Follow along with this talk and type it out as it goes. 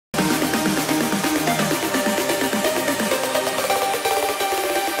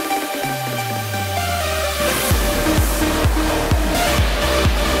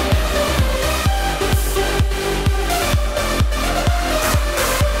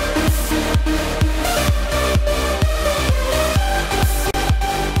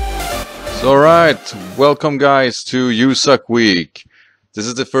Alright, welcome guys to You Suck Week. This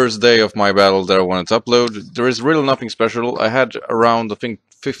is the first day of my battle that I wanted to upload. There is really nothing special. I had around, I think,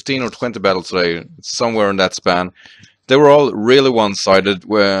 15 or 20 battles today, somewhere in that span. They were all really one-sided,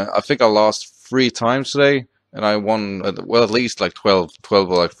 where I think I lost 3 times today, and I won, well, at least like 12 or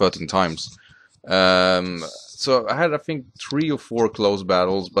like 13 times. So I had, I think, 3 or 4 close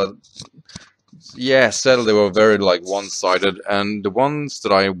battles, but yeah, sadly they were very like one-sided, and the ones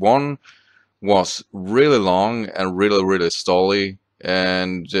that I won was really long and really stally,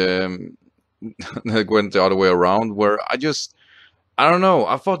 and it went the other way around, where I don't know,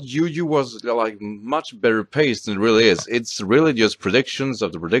 I thought Yu was like much better paced than it really is. It's really just predictions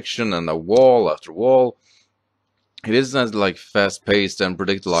after prediction and a wall after wall. It isn't as like fast paced and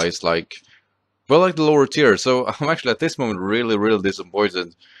predictalized like, well, like the lower tier. So I'm actually at this moment really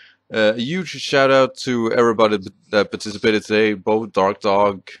disappointed. A huge shout out to everybody that participated today, both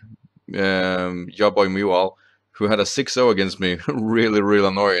Darkdog, YaBoyWeavile, who had a 6-0 against me. really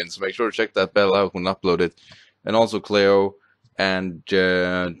annoying. So make sure to check that battle out when uploaded. And also Cleo and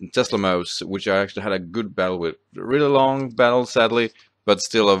Tesla Mouse, which I actually had a good battle with. A really long battle, sadly, but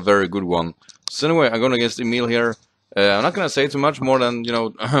still a very good one. So anyway, I'm going against Emil here. I'm not going to say too much more than,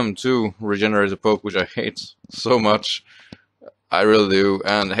 2 regenerated poke, which I hate so much. I really do.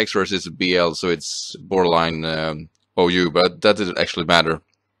 And Hexverse is BL, so it's borderline OU, but that didn't actually matter.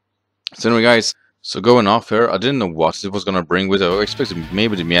 So anyway, guys, so going off here, I didn't know what it was gonna bring with it. I expected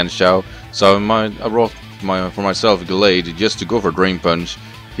maybe the Mian Xiao, so I brought for myself Glade just to go for Drain Punch.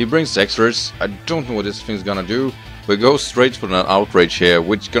 He brings Hexverse. I don't know what this thing's gonna do, but goes straight for an Outrage here,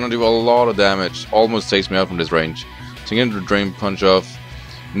 which gonna do a lot of damage. Almost takes me out from this range. So I'm gonna Drain Punch off.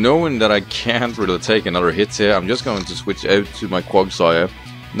 Knowing that I can't really take another hit here, I'm just going to switch out to my Quagsire.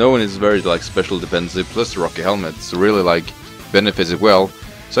 Knowing it's very like special defensive, plus the Rocky Helmet, so really like benefits it well.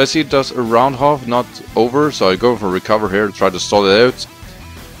 So I see it does a round half, not over, so I go for recover here to try to stall it out.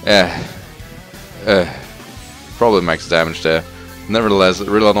 Probably max damage there. Nevertheless,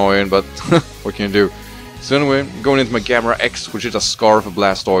 really annoying, but what can you do? So anyway, going into my Gamma X, which is a Scarf of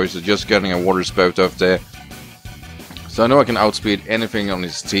Blastoise, just getting a water spout off there. So I know I can outspeed anything on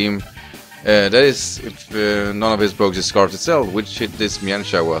his team. That is, if none of his pokes is Scarf itself, which hit this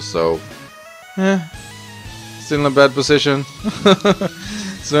Miansha was, so... still in a bad position.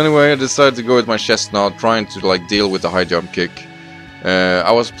 So anyway, I decided to go with my Chestnut, trying to like deal with the high jump kick.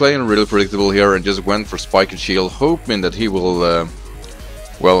 I was playing really predictable here and just went for Spike and Shield, hoping that he will,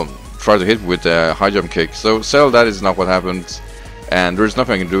 well, try to hit with the high jump kick. So sadly that is not what happened, and there's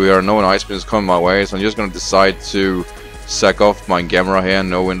nothing I can do here. No one Ice Beam is coming my way, so I'm just gonna decide to sack off my Gamera here,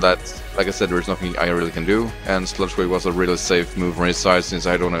 knowing that, like I said, there's nothing I really can do. And Sludge Wave was a really safe move from his side since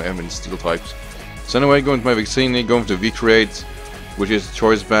I don't have any steel types. So anyway, going to my Vixini, going to V-Create, which is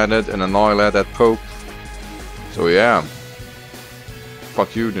Choice Bandit, and Annihilate that poke. So yeah.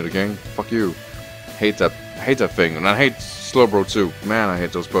 Fuck you, Nitter King. Fuck you. Hate that thing. And I hate Slowbro too. Man, I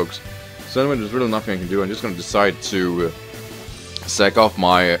hate those pokes. So anyway, there's really nothing I can do. I'm just gonna decide to sack off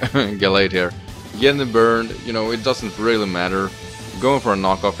my Galate here. Getting the burn, it doesn't really matter. Going for a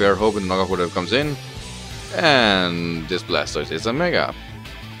knockoff here, hoping the knockoff whatever comes in. And this Blastoise is a Mega.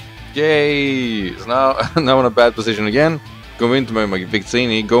 Yay! So now in a bad position again. Going into my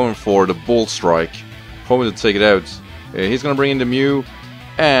Vixini, going for the Bull Strike, hoping to take it out. He's gonna bring in the Mew,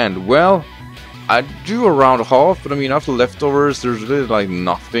 and well, I do a round half, but I mean after leftovers, there's really like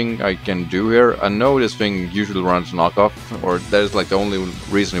nothing I can do here. I know this thing usually runs knockoff, or that is like the only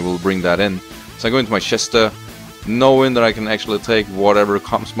reason it will bring that in. So I go into my Chester, knowing that I can actually take whatever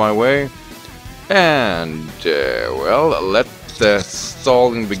comes my way, and well, let the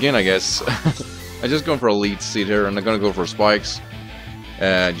stalling begin, I guess. I'm just going for a lead seed here, and I'm gonna go for spikes.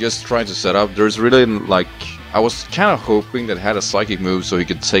 Just trying to set up. There's really like, I was kind of hoping that it had a psychic move so he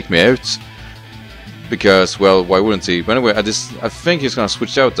could take me out, because well, why wouldn't he? But anyway, I think he's gonna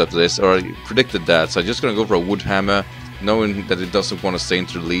switch out after this, or I predicted that. So I'm just gonna go for a Wood Hammer, knowing that it doesn't want to stay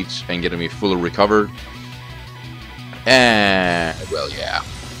into the leech and getting me fully recovered. And well, yeah,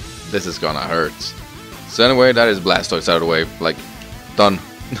 this is gonna hurt. So anyway, that is Blastoise out of the way, like done.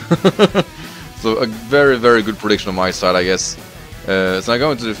 So a very good prediction on my side, I guess. So I'm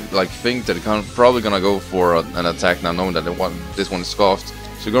going to like think that it's probably gonna go for an attack now, knowing that this one is scoffed.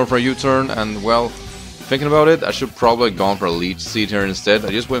 So going for a U-turn, and well, thinking about it, I should probably have gone for a leech seed here instead.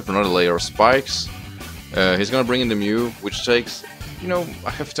 I just went for another layer of spikes. He's gonna bring in the Mew, which takes, a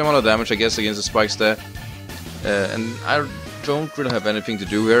hefty amount of damage, I guess, against the spikes there. And I don't really have anything to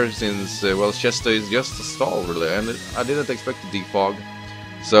do here, since well, Chester is just a stall really, and I didn't expect the defog.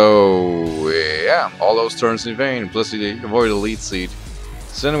 So yeah, all those turns in vain, plus he avoided a lead seed.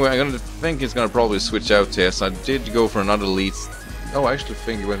 So anyway, I'm gonna think he's gonna probably switch out here. So I did go for another lead. Oh, I actually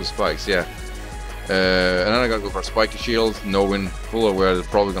think he went with spikes, yeah. And then I gotta go for a spiky shield, knowing full aware it's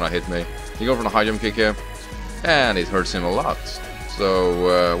probably gonna hit me. He go for the high jump kick here, and it hurts him a lot.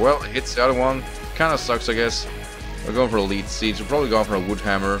 So, well, it hits the other one. Kinda sucks, I guess. We're going for a lead siege. We're probably going for a wood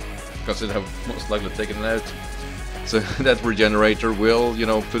hammer, because it have most likely taken it out. So that regenerator will, you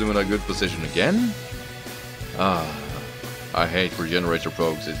know, put him in a good position again. I hate regenerator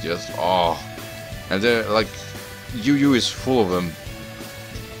pokes. It's just, and they're like, UU is full of them.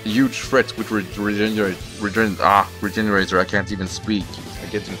 Huge threats with regenerator. I can't even speak. I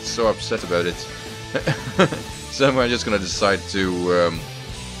get so upset about it. So I'm just gonna decide to,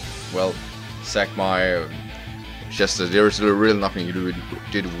 well, sack my Chester. There's really nothing you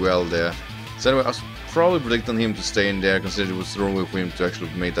did well there. So anyway, I was probably predicting him to stay in there, considering it was thrown with him to actually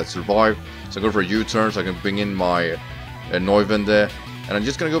make that survive. So I go for a U-turn, so I can bring in my Neuven there. And I'm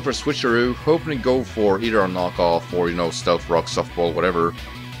just gonna go for a switcheroo, hoping to go for either a knockoff or, you know, stealth rock, softball, whatever.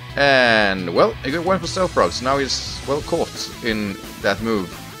 And, well, I went for stealth rock, so now he's, well, caught in that move.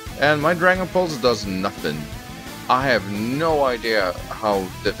 And my Dragon Pulse does nothing. I have no idea how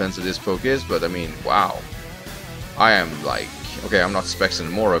defensive this poke is, but I mean, wow. I am like, okay, I'm not specs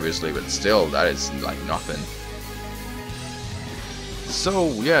anymore, obviously, but still, that is like nothing.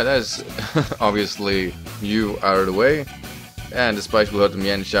 So, yeah, that is obviously you out of the way. And the spikes will hurt the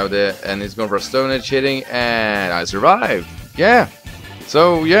Yen Shao there, and it's going for a Stone Edge hitting, and I survived. Yeah.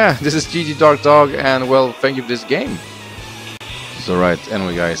 So, yeah, this is GG Dark Dog, and well, thank you for this game. So, right,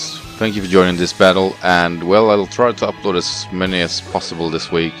 anyway, guys, thank you for joining this battle, and well, I'll try to upload as many as possible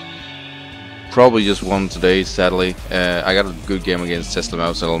this week. Probably just one today, sadly. I got a good game against Tesla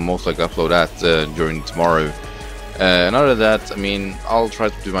Mouse, and I'll most likely upload that during tomorrow. And other than that, I mean, I'll try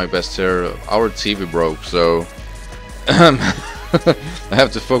to do my best here. Our TV broke, so I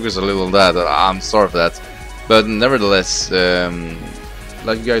have to focus a little on that. I'm sorry for that. But nevertheless,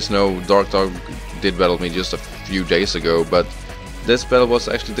 like you guys know, Dark Dog did battle me just a few days ago, but this battle was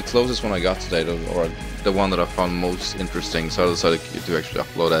actually the closest one I got today, or the one that I found most interesting, so I decided to actually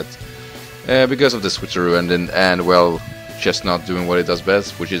upload that. Because of the switcheroo and well, Chestnut doing what it does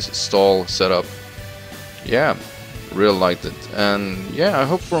best, which is stall setup. Yeah, really liked it. And yeah, I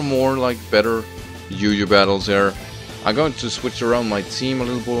hope for more like better UU battles here. I'm going to switch around my team a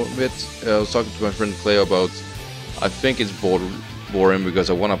little bit. I was talking to my friend Cleo about, I think it's boring because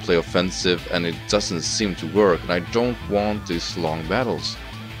I want to play offensive and it doesn't seem to work, and I don't want these long battles.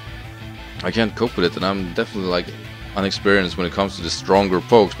 I can't cope with it, and I'm definitely like unexperienced when it comes to the stronger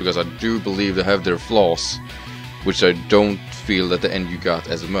pokes, because I do believe they have their flaws, which I don't feel that the NU got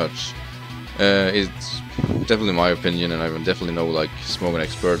as much. It's definitely my opinion, and I definitely know like smoke an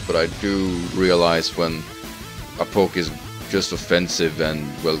expert, but I do realize when a poke is just offensive and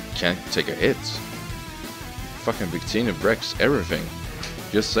well can't take a hit. Fucking Victina breaks everything.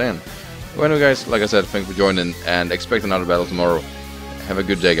 Just saying. Well, anyway guys, like I said, thanks for joining and expect another battle tomorrow. Have a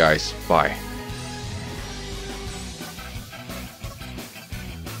good day guys. Bye.